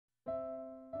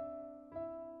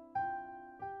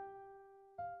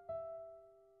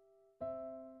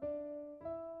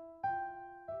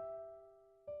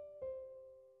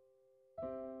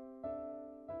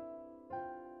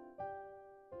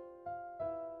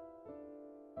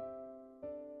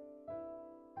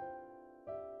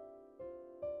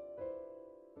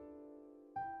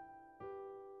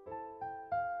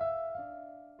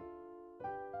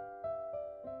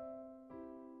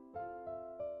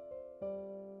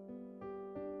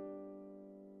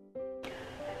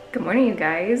Good morning, you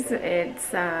guys. It's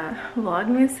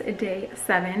Vlogmas day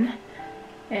 7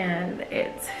 and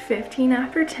it's 15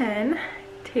 after 10.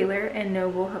 Taylor and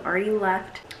Noble have already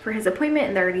left for his appointment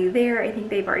and they're already there. I think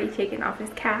they've already taken off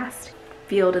his cast.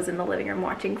 Field is in the living room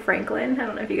watching Franklin. I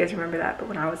don't know if you guys remember that, but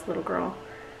when I was a little girl,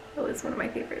 it was one of my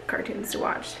favorite cartoons to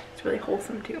watch. It's really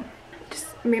wholesome too. Just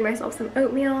made myself some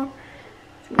oatmeal.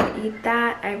 I'm gonna eat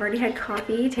that. I've already had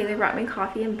coffee. Taylor brought me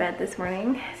coffee in bed this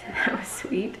morning, so that was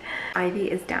sweet. Ivy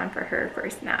is down for her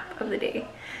first nap of the day.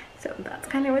 So that's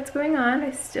kind of what's going on.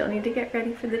 I still need to get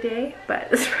ready for the day, but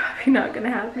it's probably not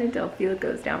gonna happen until Field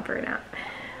goes down for a nap.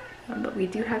 But we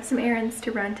do have some errands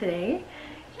to run today,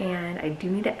 and I do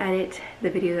need to edit the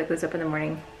video that goes up in the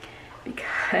morning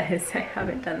because I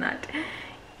haven't done that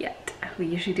yet. We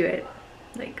usually do it,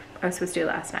 like I was supposed to do it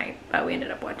last night, but we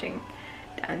ended up watching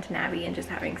Downton Abbey and just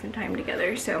having some time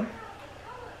together. So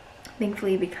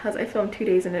thankfully, because I filmed 2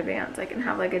 days in advance, I can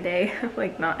have like a day of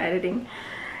like not editing,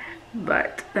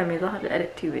 but that means I'll have to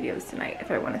edit 2 videos tonight if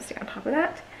I want to stay on top of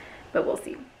that, but we'll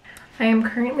see. I am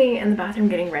currently in the bathroom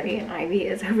getting ready and Ivy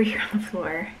is over here on the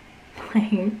floor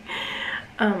playing.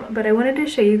 But I wanted to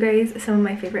show you guys some of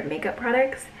my favorite makeup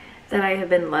products that I have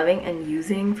been loving and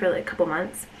using for like a couple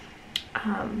months.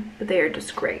 But they are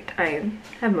just great. I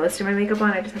have most of my makeup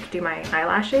on. I just have to do my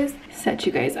eyelashes. Set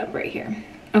you guys up right here.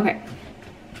 Okay.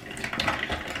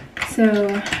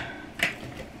 So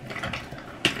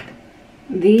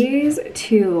these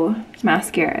 2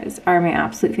 mascaras are my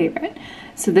absolute favorite.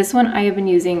 So this one I have been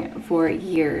using for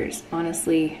years,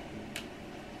 honestly.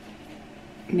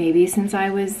 Maybe since I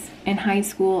was in high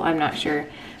school, I'm not sure.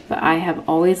 But I have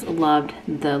always loved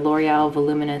the L'Oreal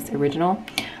Voluminous Original.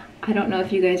 I don't know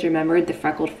if you guys remembered the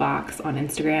Freckled Fox on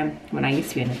Instagram, when I used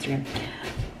to be on Instagram.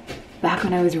 Back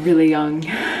when I was really young,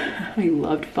 I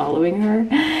loved following her.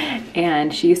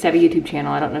 And she used to have a YouTube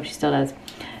channel, I don't know if she still does.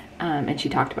 And she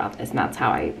talked about this, and that's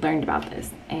how I learned about this.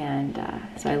 And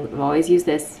so I've always used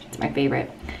this, it's my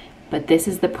favorite. But this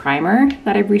is the primer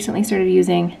that I've recently started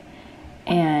using.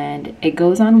 And it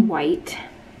goes on white.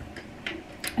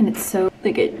 And it's so,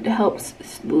 like, it helps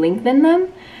lengthen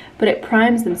them. But it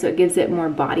primes them so it gives it more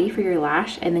body for your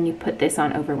lash, and then you put this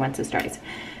on over once it dries.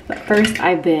 But first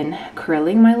I've been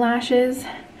curling my lashes.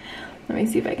 Let me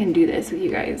see if I can do this with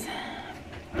you guys.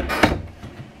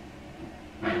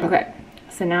 Okay,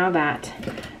 so now that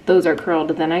those are curled,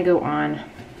 then I go on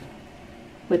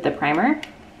with the primer.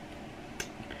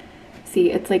 See,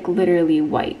 it's like literally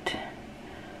white.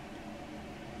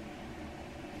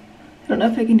 I don't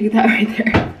know if I can do that right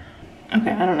there. Okay,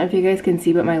 I don't know if you guys can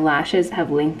see, but my lashes have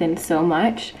lengthened so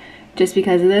much just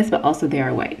because of this, but also they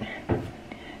are white.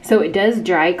 So it does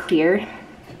dry clear,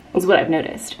 is what I've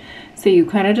noticed. So you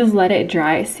kind of just let it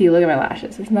dry. See, look at my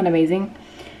lashes. Isn't that amazing?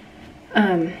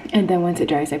 And then once it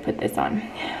dries, I put this on.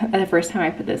 The first time I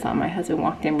put this on, my husband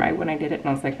walked in right when I did it, and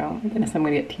I was like, oh my goodness, I'm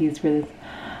gonna get teased for this.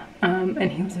 And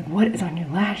he was like, what is on your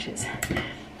lashes?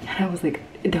 And I was like,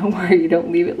 don't worry, you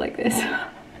don't leave it like this.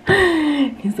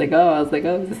 He's like, oh, I was like,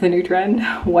 oh, is this a new trend?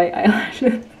 White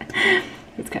eyelashes.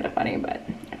 It's kind of funny, but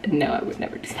no, I would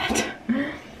never do that.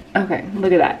 Okay,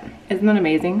 look at that. Isn't that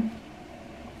amazing?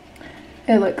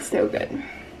 It looks so good.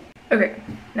 Okay,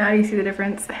 now you see the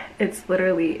difference. It's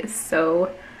literally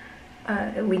so,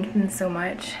 it lengthens so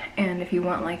much. And if you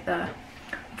want like the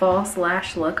false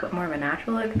lash look, but more of a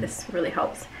natural look, this really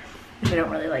helps. Because I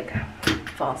don't really like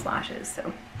false lashes,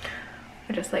 so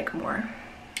I just like more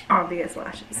obvious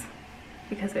lashes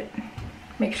because it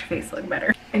makes your face look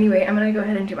better. Anyway, I'm gonna go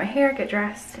ahead and do my hair, get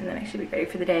dressed, and then I should be ready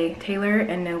for the day. Taylor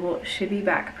and Noble should be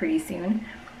back pretty soon.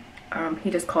 He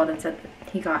just called and said that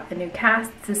he got a new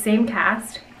cast. It's the same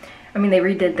cast. I mean, they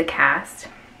redid the cast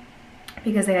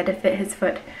because they had to fit his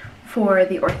foot for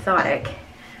the orthotic.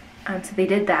 So they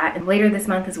did that, and later this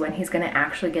month is when he's gonna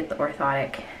actually get the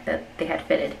orthotic that they had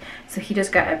fitted. So he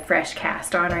just got a fresh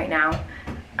cast on right now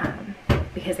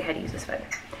because they had to use his foot.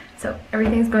 So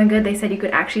everything's going good. They said you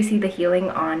could actually see the healing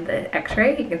on the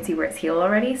x-ray. You can see where it's healed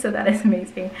already, so that is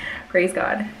amazing. Praise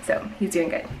God. So he's doing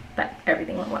good, but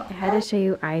everything went well. I had to show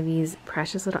you Ivy's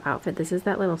precious little outfit. This is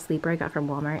that little sleeper I got from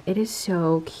Walmart. It is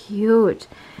so cute.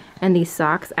 And these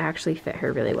socks actually fit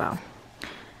her really well.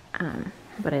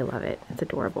 But I love it. It's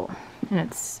adorable. And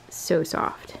it's so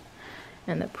soft.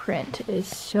 And the print is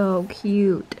so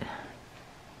cute.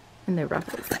 And the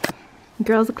ruffles.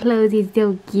 Girls' clothes is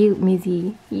so cute,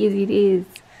 Missy. Yes, it is.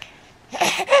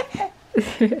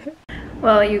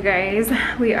 Well, you guys,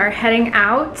 we are heading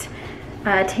out.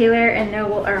 Taylor and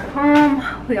Noble are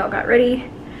home. We all got ready.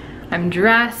 I'm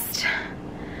dressed.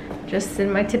 Just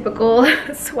in my typical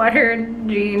sweater and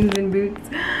jeans and boots.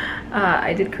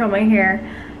 I did curl my hair.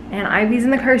 And Ivy's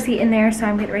in the car seat in there, so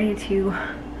I'm getting ready to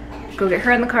go get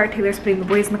her in the car. Taylor's putting the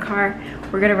boys in the car.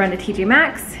 We're gonna run to TJ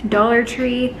Maxx, Dollar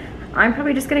Tree. I'm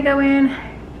probably just gonna go in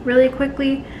really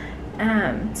quickly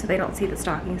so they don't see the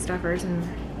stocking stuffers and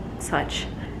such.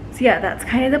 So yeah, that's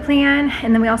kind of the plan.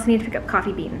 And then we also need to pick up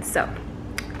coffee beans. So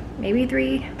maybe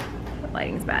 3, the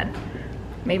lighting's bad.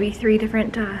 Maybe 3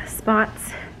 different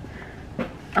spots.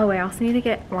 Oh, I also need to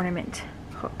get ornament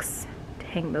hooks to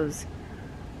hang those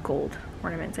gold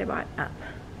ornaments I bought up.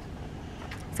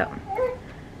 So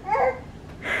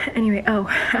anyway, oh,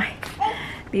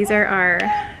 these are our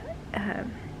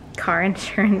car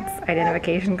insurance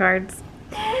identification cards.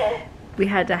 We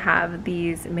had to have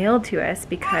these mailed to us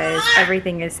because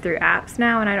everything is through apps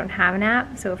now and I don't have an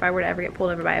app. So if I were to ever get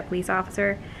pulled over by a police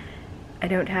officer, I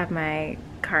don't have my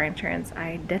car insurance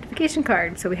identification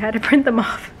card. So we had to print them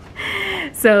off.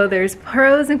 So there's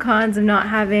pros and cons of not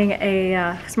having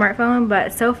a smartphone,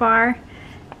 but so far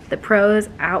the pros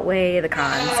outweigh the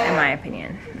cons in my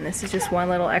opinion. And this is just one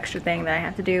little extra thing that I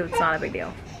have to do. It's not a big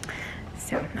deal.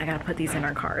 So I gotta put these in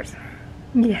our cars.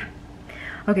 Yeah.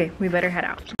 Okay, we better head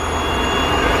out.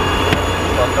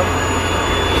 Welcome.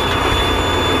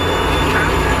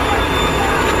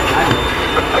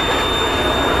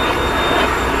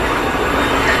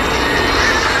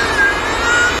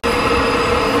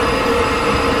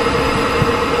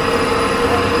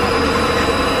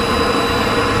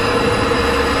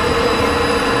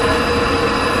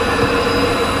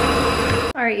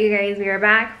 Alright you guys, we are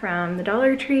back from the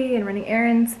Dollar Tree and running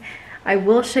errands. I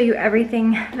will show you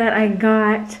everything that I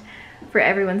got for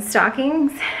everyone's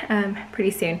stockings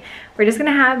pretty soon. We're just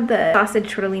gonna have the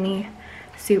sausage tortellini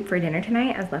soup for dinner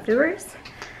tonight as leftovers.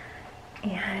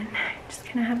 And just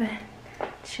gonna have a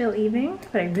chill evening,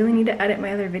 but I really need to edit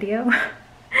my other video.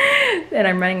 And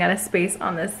I'm running out of space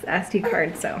on this SD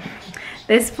card, so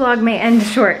this vlog may end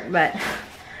short, but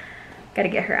gotta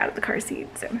get her out of the car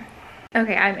seat, so.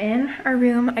 Okay, I'm in our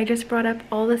room. I just brought up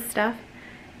all the stuff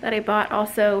that I bought.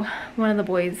 Also, one of the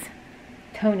boys'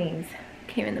 Tony's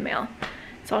came in the mail.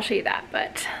 So I'll show you that,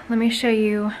 but let me show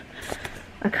you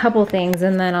a couple things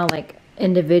and then I'll like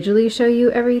individually show you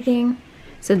everything.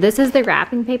 So this is the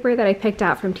wrapping paper that I picked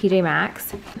out from TJ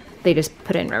Maxx. They just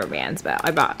put in rubber bands, but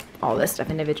I bought all this stuff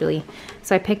individually.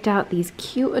 So I picked out these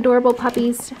cute, adorable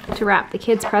puppies to wrap the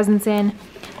kids' presents in.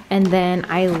 And then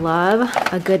I love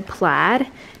a good plaid.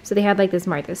 So they had like this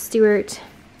Martha Stewart,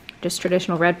 just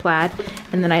traditional red plaid.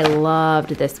 And then I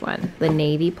loved this one, the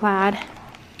navy plaid.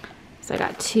 So I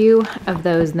got 2 of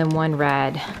those and then 1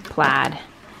 red plaid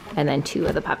and then 2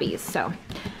 of the puppies. So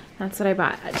that's what I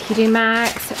bought at TJ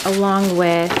Maxx along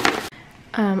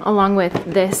with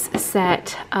this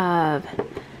set of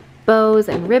bows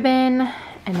and ribbon.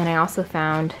 And then I also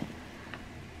found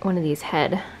one of these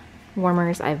head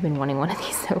warmers. I've been wanting one of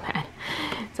these so bad.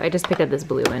 So I just picked up this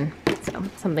blue one. So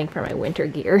something for my winter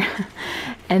gear.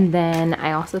 And then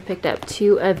I also picked up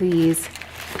 2 of these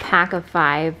pack of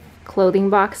 5 clothing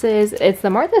boxes. It's the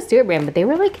Martha Stewart brand, but they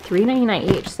were like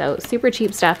 $3.99 each. So super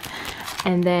cheap stuff.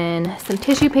 And then some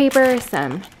tissue paper,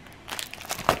 some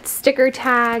sticker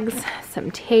tags,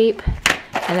 some tape.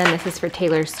 And then this is for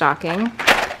Taylor's stocking.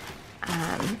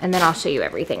 And then I'll show you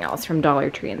everything else from Dollar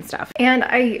Tree and stuff. And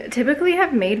I typically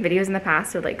have made videos in the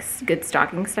past with like good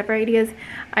stocking stuffer ideas.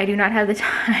 I do not have the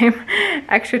time,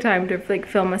 extra time to like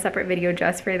film a separate video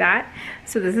just for that.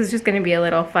 So this is just gonna be a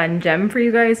little fun gem for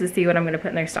you guys to see what I'm gonna put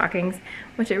in their stockings,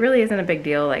 which it really isn't a big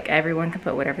deal. Like everyone can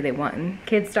put whatever they want in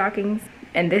kids' stockings.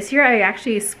 And this year I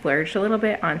actually splurged a little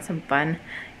bit on some fun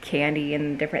candy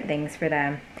and different things for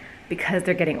them, because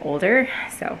they're getting older.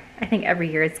 So I think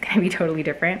every year it's gonna be totally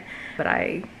different, but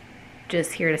I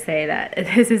just here to say that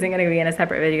this isn't gonna be in a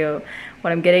separate video.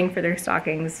 What I'm getting for their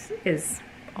stockings is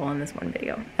all in this one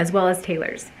video, as well as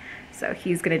Taylor's. So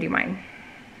he's gonna do mine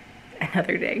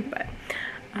another day, but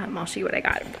I'll show you what I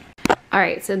got. All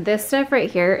right, so this stuff right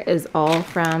here is all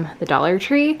from the Dollar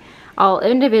Tree. I'll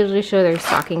individually show their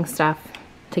stocking stuff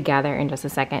together in just a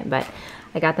second, but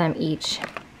I got them each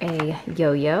a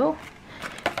yo-yo.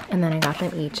 And then I got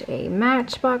them each a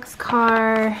Matchbox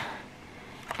car.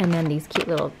 And then these cute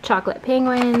little chocolate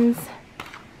penguins.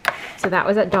 So that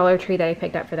was at Dollar Tree that I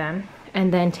picked up for them.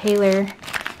 And then Taylor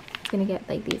is gonna get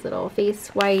like these little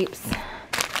face wipes,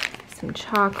 some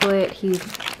chocolate. He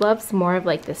loves more of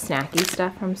like the snacky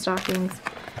stuff from stockings.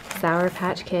 Sour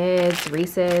Patch Kids,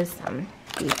 Reese's,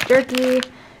 beef jerky.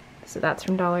 So that's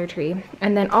from Dollar Tree.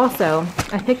 And then also,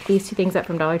 I picked these 2 things up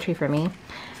from Dollar Tree for me.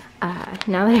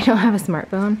 Now that I don't have a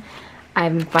smartphone,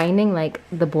 I'm finding like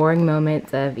the boring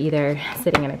moments of either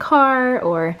sitting in a car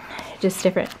or just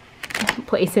different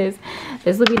places.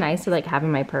 This would be nice to like have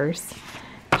in my purse,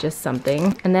 just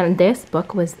something. And then this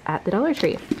book was at the Dollar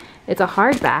Tree. It's a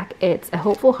hardback. It's A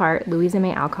Hopeful Heart, Louisa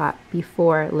May Alcott,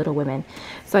 before Little Women.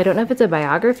 So I don't know if it's a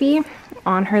biography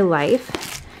on her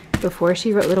life before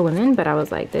she wrote Little Women, but I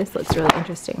was like, this looks really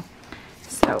interesting.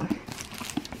 So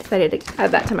decided to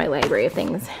add that to my library of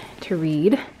things to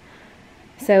read.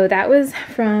 So that was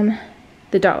from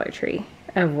the Dollar Tree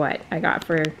of what I got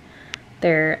for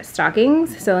their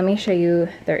stockings. So let me show you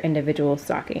their individual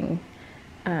stocking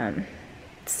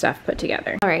stuff put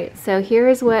together. All right, so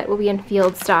here's what will be in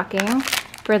field stocking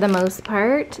for the most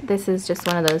part. This is just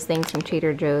one of those things from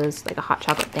Trader Joe's, like a hot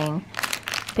chocolate thing.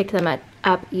 Picked them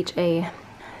up each a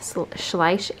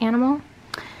Schleich animal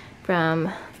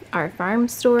from our farm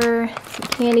store, some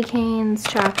candy canes,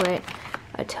 chocolate,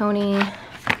 a Tony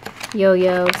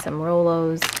yo-yo, some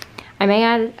Rolos. I may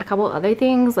add a couple other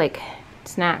things like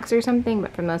snacks or something,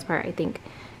 but for the most part I think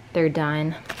they're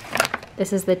done.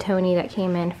 This is the Tony that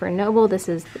came in for Noble. This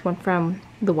is one from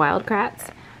the Wildcrats.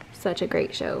 Such a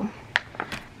great show.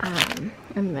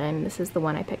 And then this is the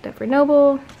one I picked up for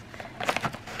Noble.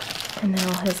 And then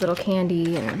all his little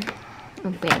candy and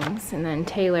things. And then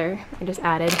Taylor, I just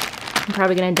added. I'm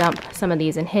probably gonna dump some of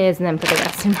these in his and then put the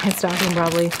rest in my stocking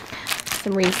probably.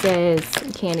 Some Reese's,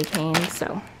 some candy canes,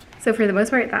 So for the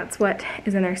most part, that's what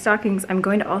is in their stockings. I'm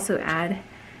going to also add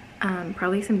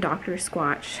probably some Dr.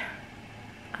 Squatch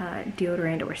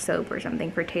deodorant or soap or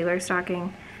something for Taylor's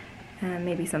stocking. And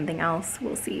maybe something else,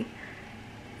 we'll see.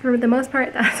 For the most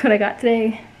part, that's what I got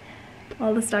today.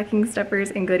 All the stocking stuffers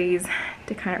and goodies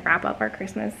to kind of wrap up our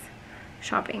Christmas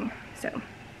shopping. So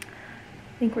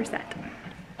I think we're set.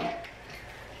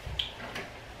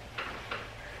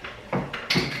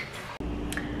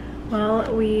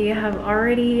 Well, we have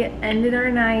already ended our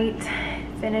night,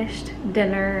 finished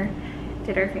dinner,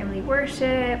 did our family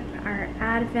worship, our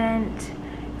Advent.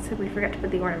 So we forgot to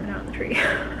put the ornament on the tree.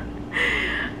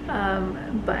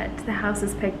 But the house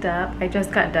is picked up. I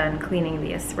just got done cleaning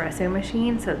the espresso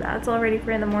machine, so that's all ready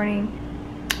for in the morning.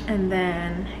 And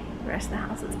then the rest of the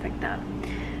house is picked up.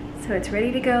 So it's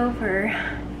ready to go for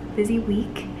a busy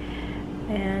week.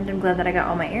 And I'm glad that I got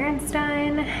all my errands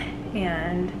done.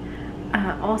 And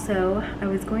also, I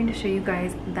was going to show you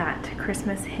guys that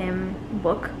Christmas hymn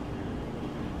book.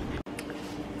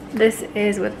 This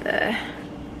is with the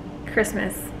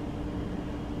Christmas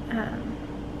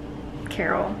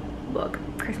carol book,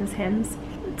 Christmas hymns.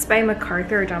 It's by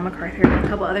MacArthur, John MacArthur, and a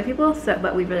couple other people,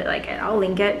 but we really like it. I'll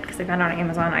link it because I found it on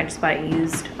Amazon. I just bought it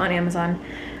used on Amazon.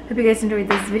 Hope you guys enjoyed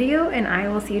this video, and I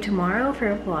will see you tomorrow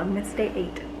for Vlogmas Day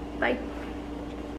 8. Bye.